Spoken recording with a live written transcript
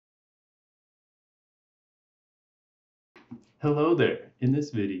Hello there! In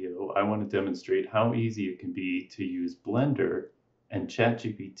this video, I want to demonstrate how easy it can be to use Blender and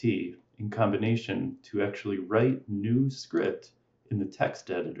ChatGPT in combination to actually write new script in the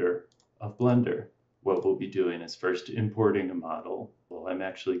text editor of Blender. What we'll be doing is first importing a model. Well, I'm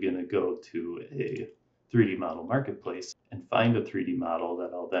actually going to go to a 3D model marketplace and find a 3D model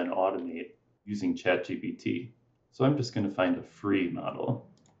that I'll then automate using ChatGPT. So I'm just going to find a free model.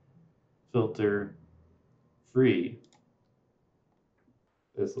 Filter, free.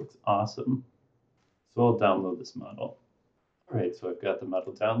 This looks awesome. So I'll download this model. All right, so I've got the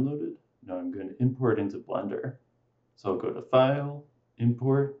model downloaded. Now I'm going to import into Blender. So I'll go to File,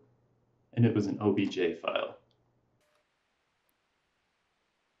 Import, and it was an OBJ file.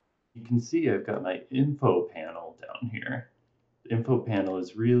 You can see I've got my info panel down here. The info panel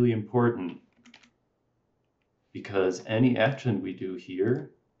is really important because any action we do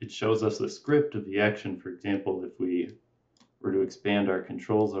here, it shows us the script of the action. For example, if we were to expand our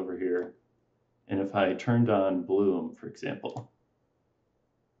controls over here, and if I turned on bloom, for example,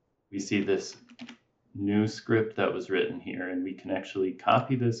 we see this new script that was written here, and we can actually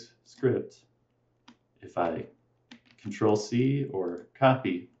copy this script. If I Control C or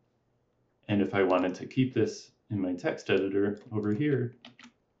copy, and if I wanted to keep this in my text editor over here,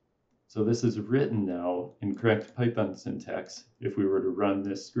 so this is written now in correct Python syntax. If we were to run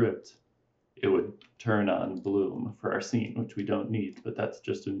this script, it would turn on bloom for our scene, which we don't need, but that's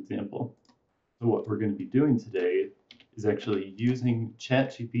just an example. So what we're going to be doing today is actually using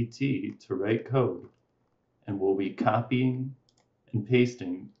ChatGPT to write code, and we'll be copying and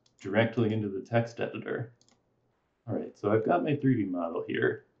pasting directly into the text editor. All right, so I've got my 3D model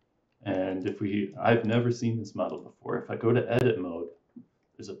here, and I've never seen this model before. If I go to edit mode,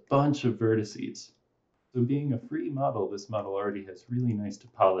 there's a bunch of vertices. So being a free model, this model already has really nice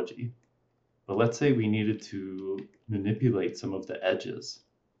topology. But let's say we needed to manipulate some of the edges,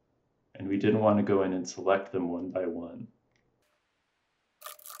 and we didn't want to go in and select them one by one.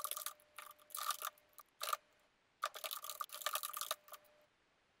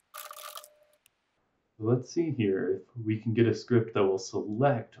 So let's see here if we can get a script that will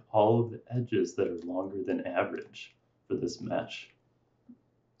select all of the edges that are longer than average for this mesh.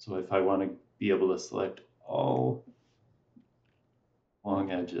 So if I want to be able to select all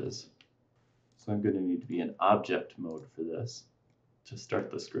long edges, so I'm going to need to be in object mode for this to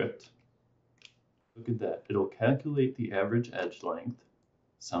start the script. Look at that. It'll calculate the average edge length,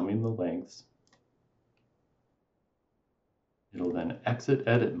 summing the lengths. It'll then exit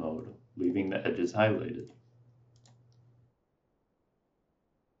edit mode, leaving the edges highlighted.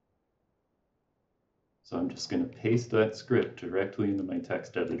 So I'm just going to paste that script directly into my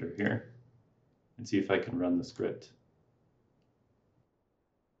text editor here and see if I can run the script.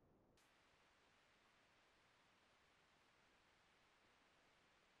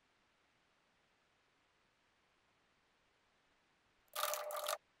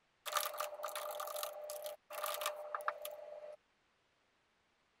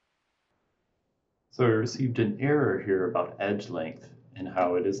 So I received an error here about edge length and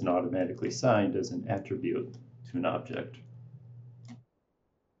how it isn't automatically assigned as an attribute to an object.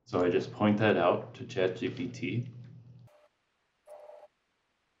 So I just point that out to ChatGPT.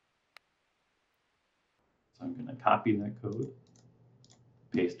 So I'm going to copy that code,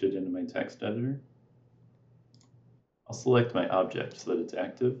 paste it into my text editor. I'll select my object so that it's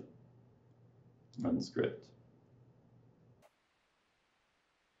active, run the script.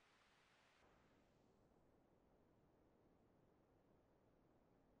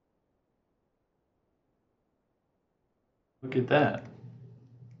 Look at that.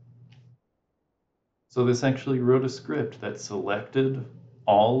 So this actually wrote a script that selected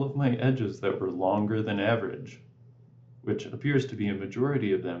all of my edges that were longer than average, which appears to be a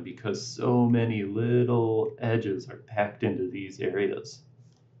majority of them because so many little edges are packed into these areas.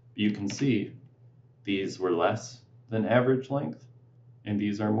 You can see these were less than average length, and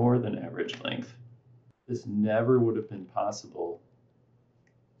these are more than average length. This never would have been possible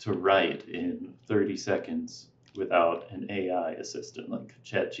to write in 30 seconds without an AI assistant like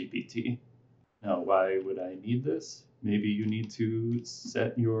ChatGPT. Now, why would I need this? Maybe you need to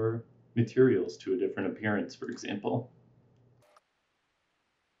set your materials to a different appearance, for example.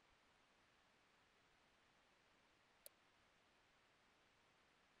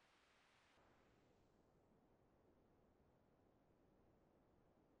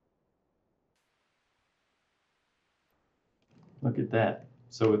 Look at that.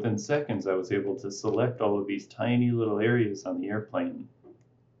 So within seconds, I was able to select all of these tiny little areas on the airplane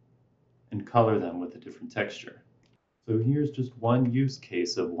and color them with a different texture. So here's just one use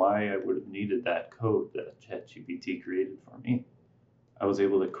case of why I would have needed that code that ChatGPT created for me. I was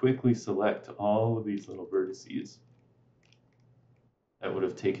able to quickly select all of these little vertices. That would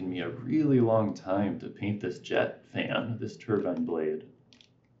have taken me a really long time to paint this jet fan, this turbine blade.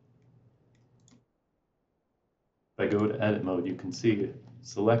 If I go to edit mode, you can see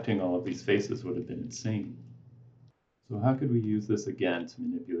selecting all of these faces would have been insane. So how could we use this again to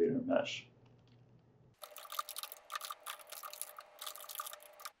manipulate our mesh?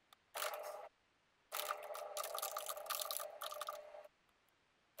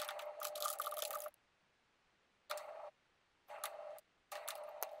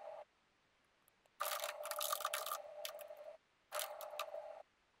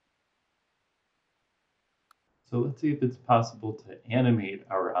 So let's see if it's possible to animate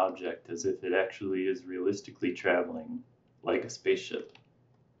our object as if it actually is realistically traveling like a spaceship.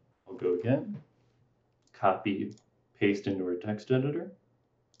 I'll go again, copy, paste into our text editor.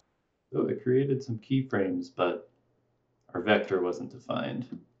 So it created some keyframes, but our vector wasn't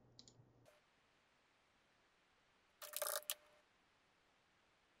defined.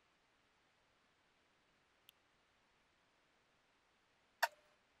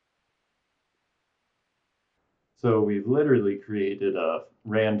 So we've literally created a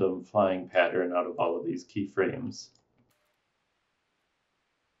random flying pattern out of all of these keyframes.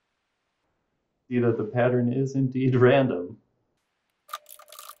 See that the pattern is indeed random.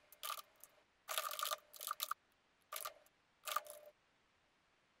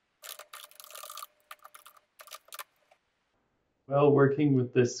 Well, working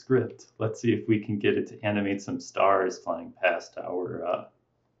with this script, let's see if we can get it to animate some stars flying past our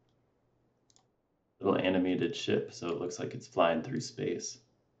little animated ship so it looks like it's flying through space.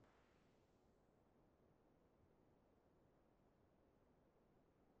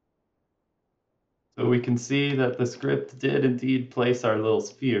 So we can see that the script did indeed place our little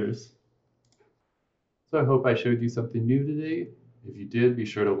spheres. So I hope I showed you something new today. If you did, be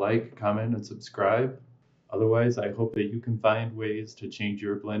sure to like, comment, and subscribe. Otherwise, I hope that you can find ways to change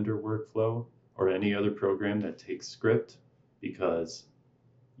your Blender workflow or any other program that takes script, because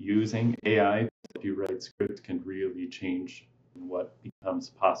using AI to help you write script can really change what becomes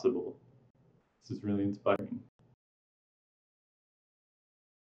possible. This is really inspiring.